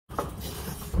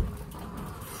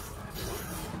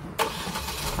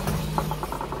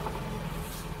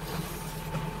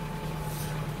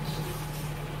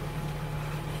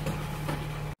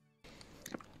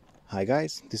Hi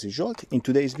guys, this is Zsolt. In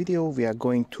today's video we are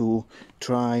going to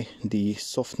try the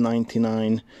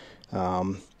Soft99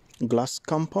 glass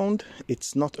compound.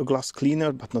 It's not a glass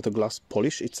cleaner but not a glass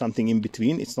polish, it's something in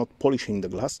between. It's not polishing the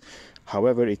glass,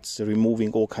 however it's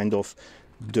removing all kind of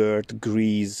dirt,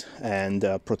 grease and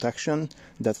protection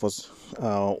that was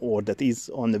or that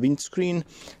is on the windscreen.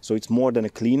 So it's more than a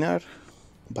cleaner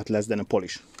but less than a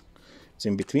polish.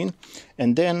 In between.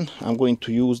 And then I'm going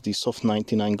to use the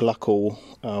Soft99 Glaco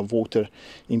water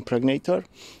impregnator,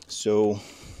 so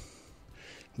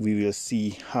we will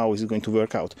see how it's going to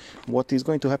work out. What is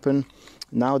going to happen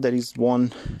now, there is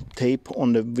one tape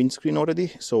on the windscreen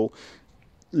already, so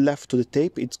left to the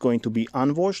tape it's going to be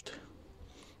unwashed.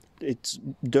 It's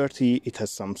dirty, it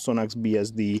has some Sonax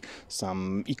BSD,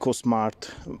 some EcoSmart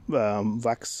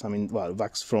wax,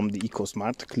 wax from the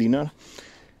EcoSmart cleaner.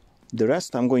 The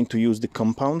rest I'm going to use the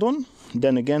compound on.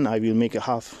 Then again I will make a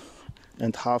half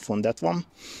and half on that one,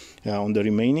 on the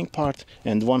remaining part,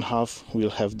 and one half will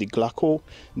have the Glaco,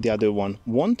 the other one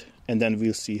won't, and then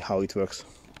we'll see how it works.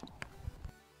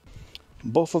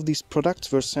 Both of these products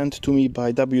were sent to me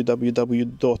by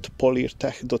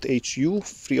www.porzelack.hu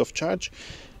free of charge.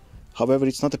 However,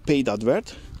 it's not a paid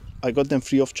advert. I got them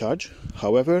free of charge.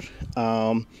 However,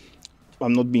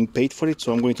 I'm not being paid for it,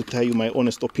 so I'm going to tell you my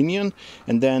honest opinion,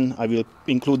 and then I will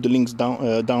include the links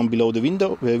down below the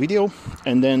video,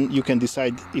 and then you can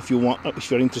decide if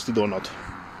you're interested or not.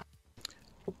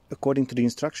 According to the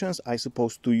instructions, I'm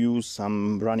supposed to use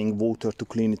some running water to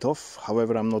clean it off.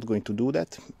 However, I'm not going to do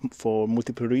that for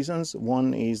multiple reasons.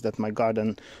 One is that my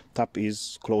garden tap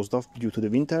is closed off due to the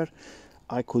winter.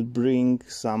 I could bring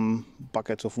some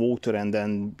buckets of water and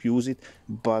then use it,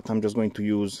 but I'm just going to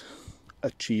use a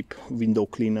cheap window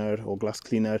cleaner or glass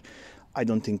cleaner. I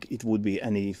don't think it would be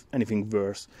anything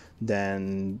worse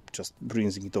than just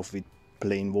rinsing it off with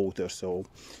plain water. So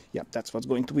yeah, that's what's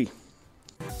going to be.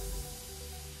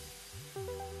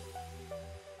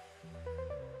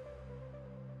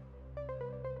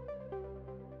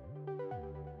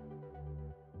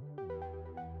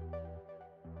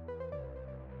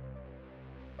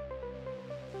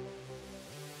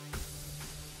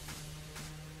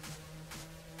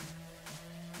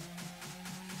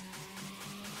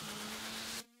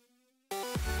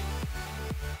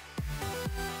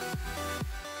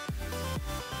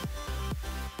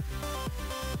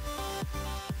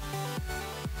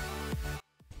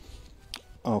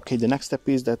 Okay, the next step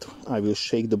is that I will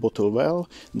shake the bottle well,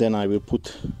 then I will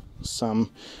put some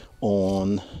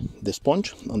on the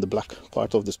sponge, on the black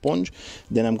part of the sponge.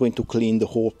 Then I'm going to clean the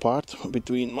whole part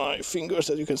between my fingers,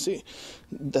 as you can see.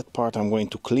 That part I'm going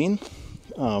to clean,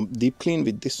 deep clean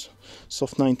with this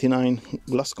Soft99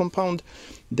 glass compound.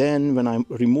 Then when I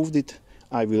removed it,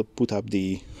 I will put up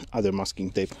the other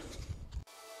masking tape.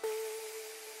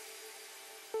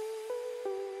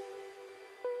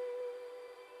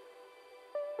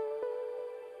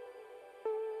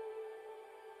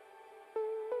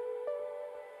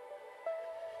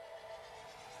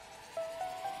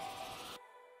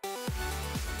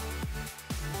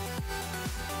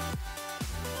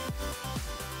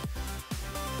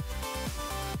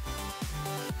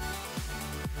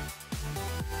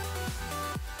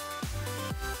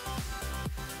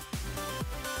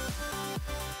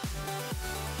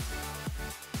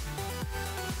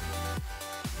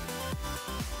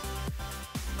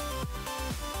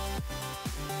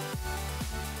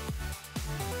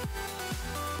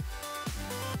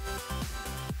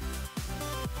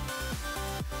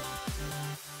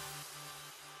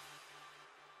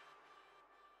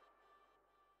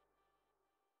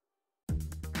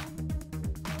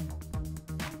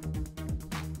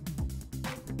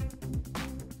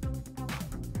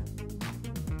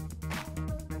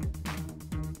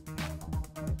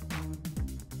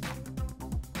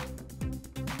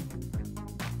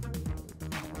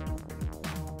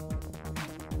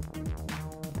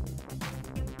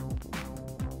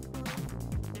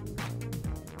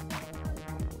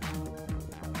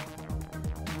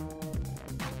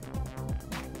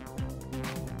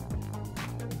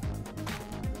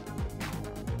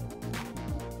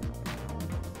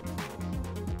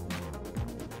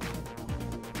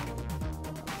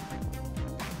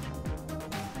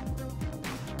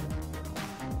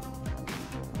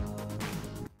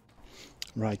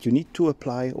 Right, you need to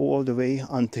apply all the way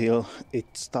until it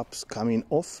stops coming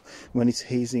off. When it's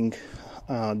hazing,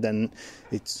 then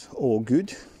it's all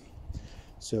good.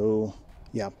 So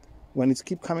yeah, when it's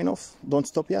keep coming off, don't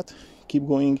stop yet, keep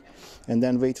going, and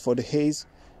then wait for the haze,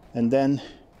 and then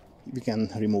we can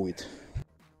remove it.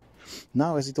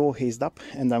 Now as it all hazed up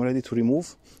and I'm ready to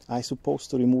remove, I'm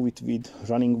supposed to remove it with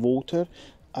running water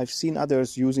I've seen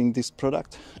others using this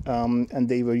product and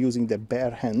they were using the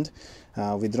bare hand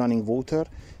with running water.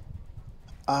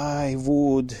 I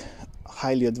would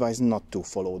highly advise not to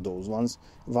follow those ones.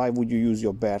 Why would you use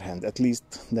your bare hand? At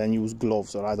least then use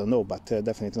gloves, or I don't know, but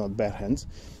definitely not bare hands.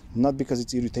 Not because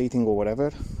it's irritating or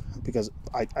whatever, because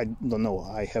I don't know,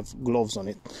 I have gloves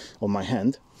on my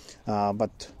hand,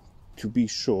 but to be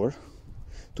sure,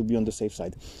 to be on the safe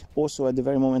side. Also, at the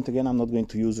very moment, again, I'm not going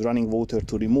to use running water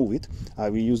to remove it. I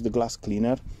will use the glass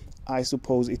cleaner. I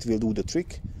suppose it will do the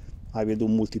trick. I will do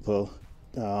multiple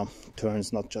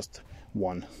turns, not just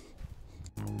one.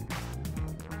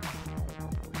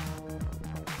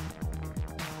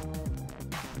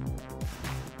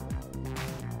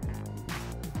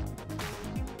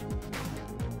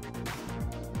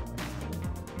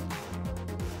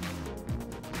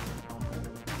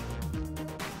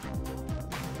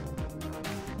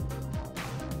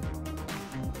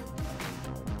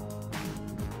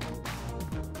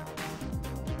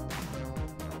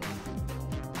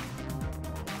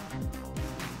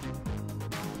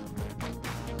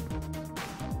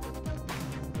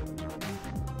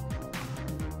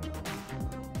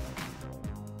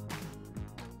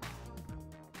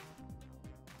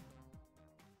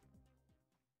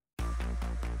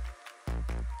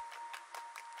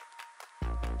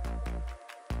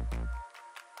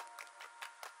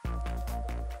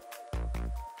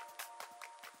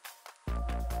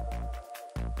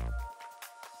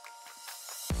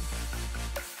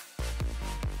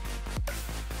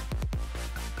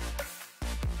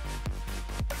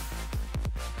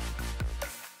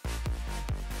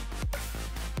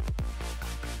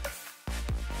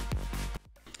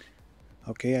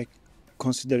 Okay, I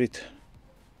consider it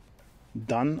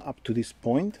done up to this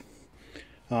point.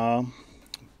 When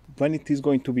it is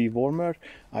going to be warmer,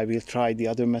 I will try the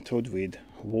other method with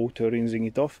water rinsing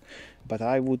it off, but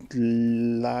I would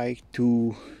like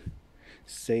to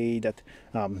say that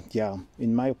yeah,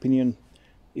 in my opinion,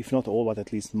 if not all, but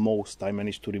at least most, I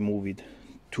managed to remove it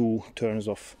 2 turns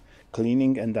of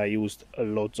cleaning, and I used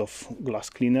lots of glass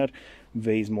cleaner,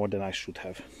 weighs more than I should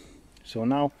have. So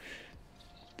now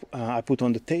I put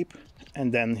on the tape,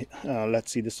 and then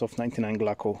let's see the Soft99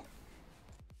 Glaco.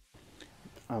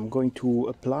 I'm going to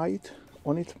apply it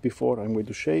on it before I'm going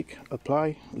to shake,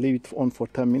 apply, leave it on for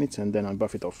 10 minutes, and then I'll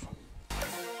buff it off.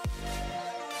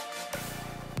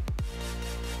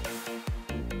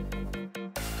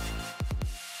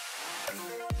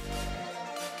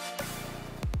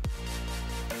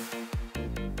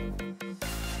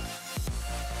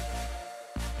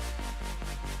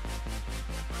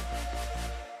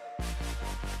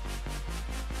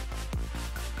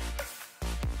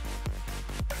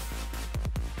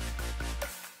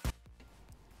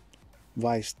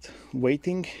 Whilst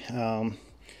waiting,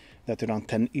 that around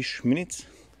 10-ish minutes,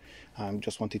 I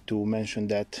just wanted to mention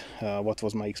that what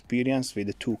was my experience with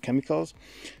the 2 chemicals.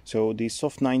 So the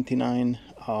Soft99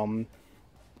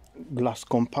 Glass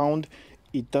Compound,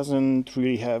 it doesn't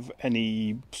really have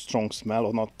any strong smell,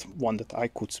 or not one that I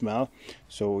could smell,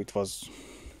 so it was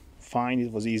fine,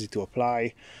 it was easy to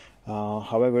apply.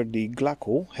 However, the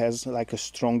Glaco has like a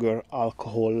stronger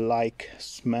alcohol-like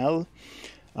smell.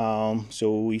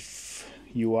 So if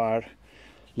you are,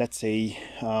 let's say,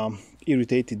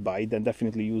 irritated by it, then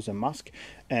definitely use a mask,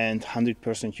 and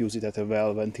 100% use it at a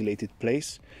well ventilated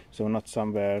place, so not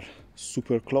somewhere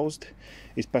super closed,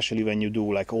 especially when you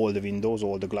do like all the windows,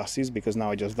 all the glasses, because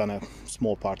now I just done a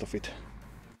small part of it.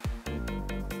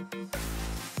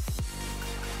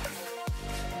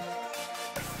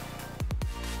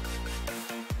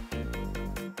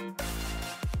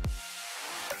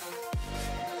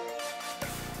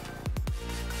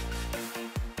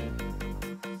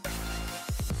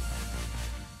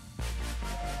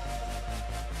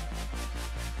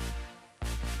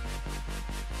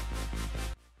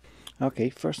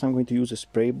 Okay, first I'm going to use a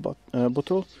spray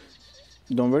bottle.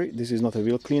 Don't worry, this is not a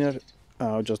wheel cleaner,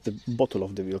 just the bottle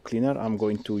of the wheel cleaner. I'm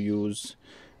going to use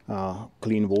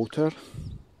clean water,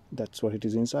 that's what it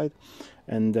is inside.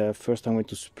 And first I'm going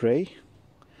to spray,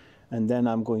 and then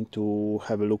I'm going to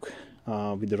have a look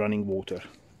with the running water.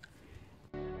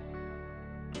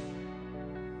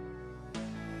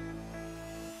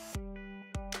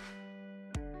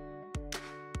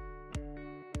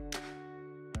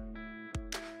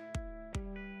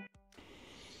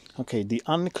 Okay, the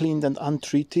uncleaned and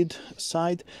untreated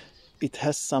side, it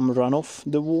has some runoff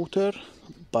the water,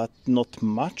 but not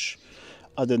much.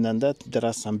 Other than that, there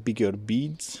are some bigger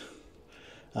beads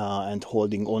and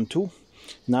holding onto.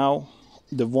 Now,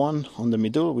 the one on the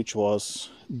middle, which was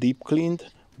deep cleaned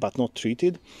but not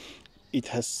treated, it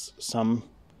has some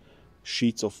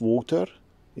sheets of water.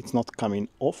 It's not coming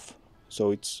off,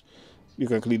 so you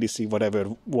can clearly see whatever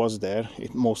was there,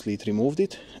 it removed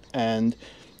it. And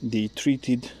the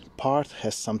treated part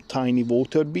has some tiny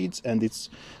water beads, and it's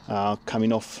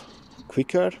coming off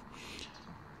quicker,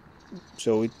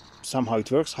 so somehow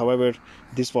it works. However,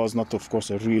 this was not, of course,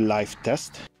 a real life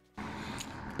test,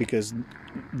 because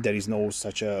there is no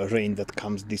such a rain that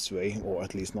comes this way, or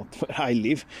at least not where I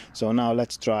live. So now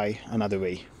let's try another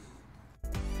way.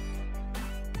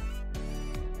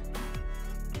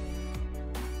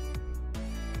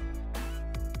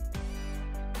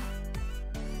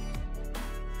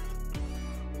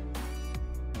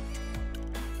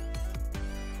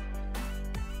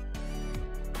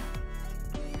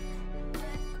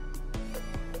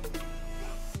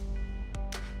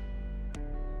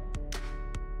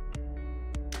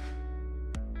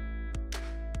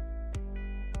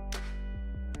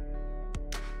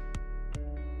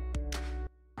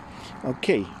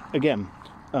 Okay, again,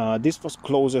 this was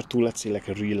closer to, let's say, like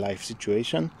a real life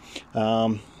situation.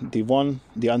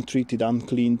 The untreated,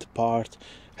 uncleaned part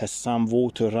has some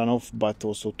water runoff, but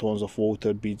also tons of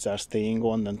water beads are staying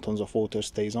on, and tons of water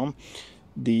stays on.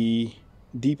 The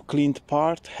deep cleaned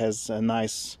part has a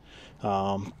nice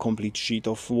complete sheet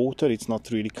of water, it's not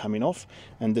really coming off.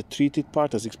 And the treated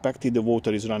part, as expected, the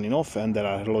water is running off and there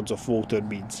are lots of water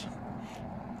beads.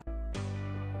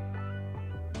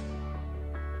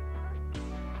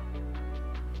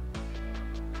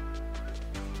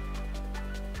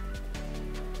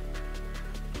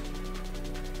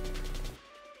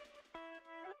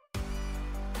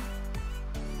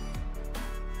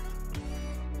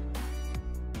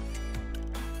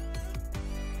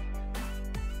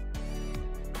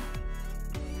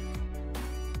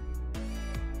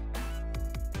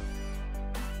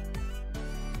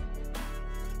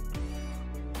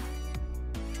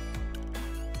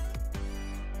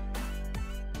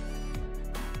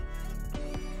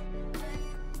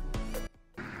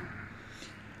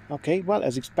 Okay, well,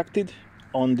 as expected,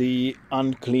 on the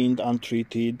uncleaned,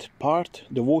 untreated part,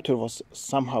 the water was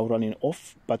somehow running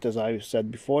off, but as I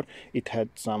said before, it had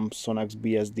some Sonax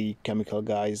BSD chemical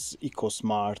guys,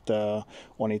 EcoSmart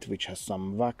on it, which has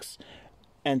some wax,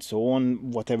 and so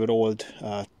on, whatever old,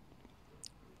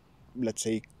 let's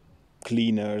say,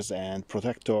 cleaners and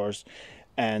protectors.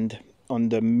 And on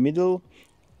the middle,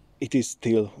 it is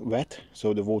still wet,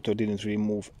 so the water didn't really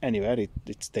move anywhere, it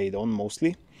stayed on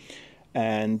mostly.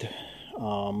 And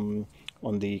on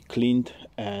the cleaned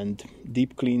and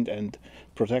deep cleaned and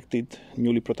protected,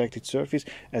 newly protected surface,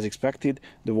 as expected,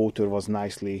 the water was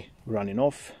nicely running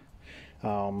off.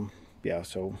 Yeah,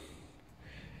 so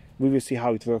we will see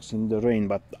how it works in the rain,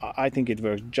 but I think it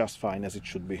works just fine as it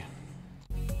should be.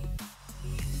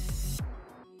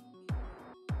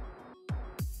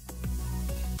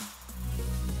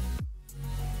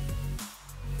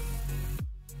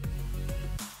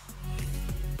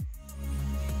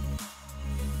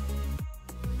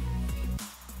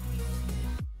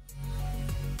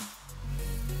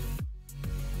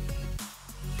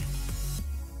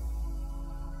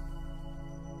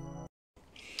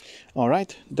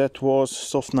 Alright, that was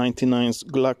Soft99's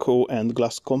Glaco and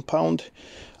Glass Compound.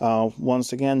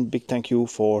 Once again, big thank you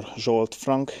for Zsolt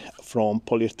Frank from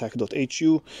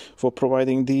porzelack.hu for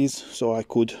providing these, so I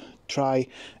could try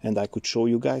and I could show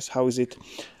you guys how is it.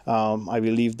 I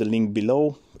will leave the link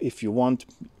below. If you want,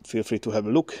 feel free to have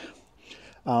a look.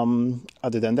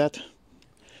 Other than that,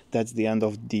 that's the end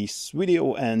of this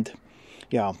video, and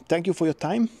yeah, thank you for your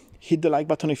time. Hit the like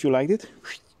button if you liked it.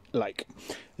 Like.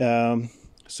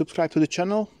 Subscribe to the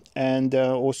channel, and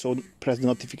also press the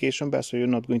notification bell so you're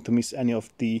not going to miss any of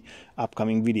the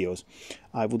upcoming videos.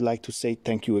 I would like to say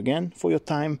thank you again for your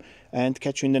time and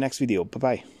catch you in the next video. Bye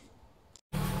bye.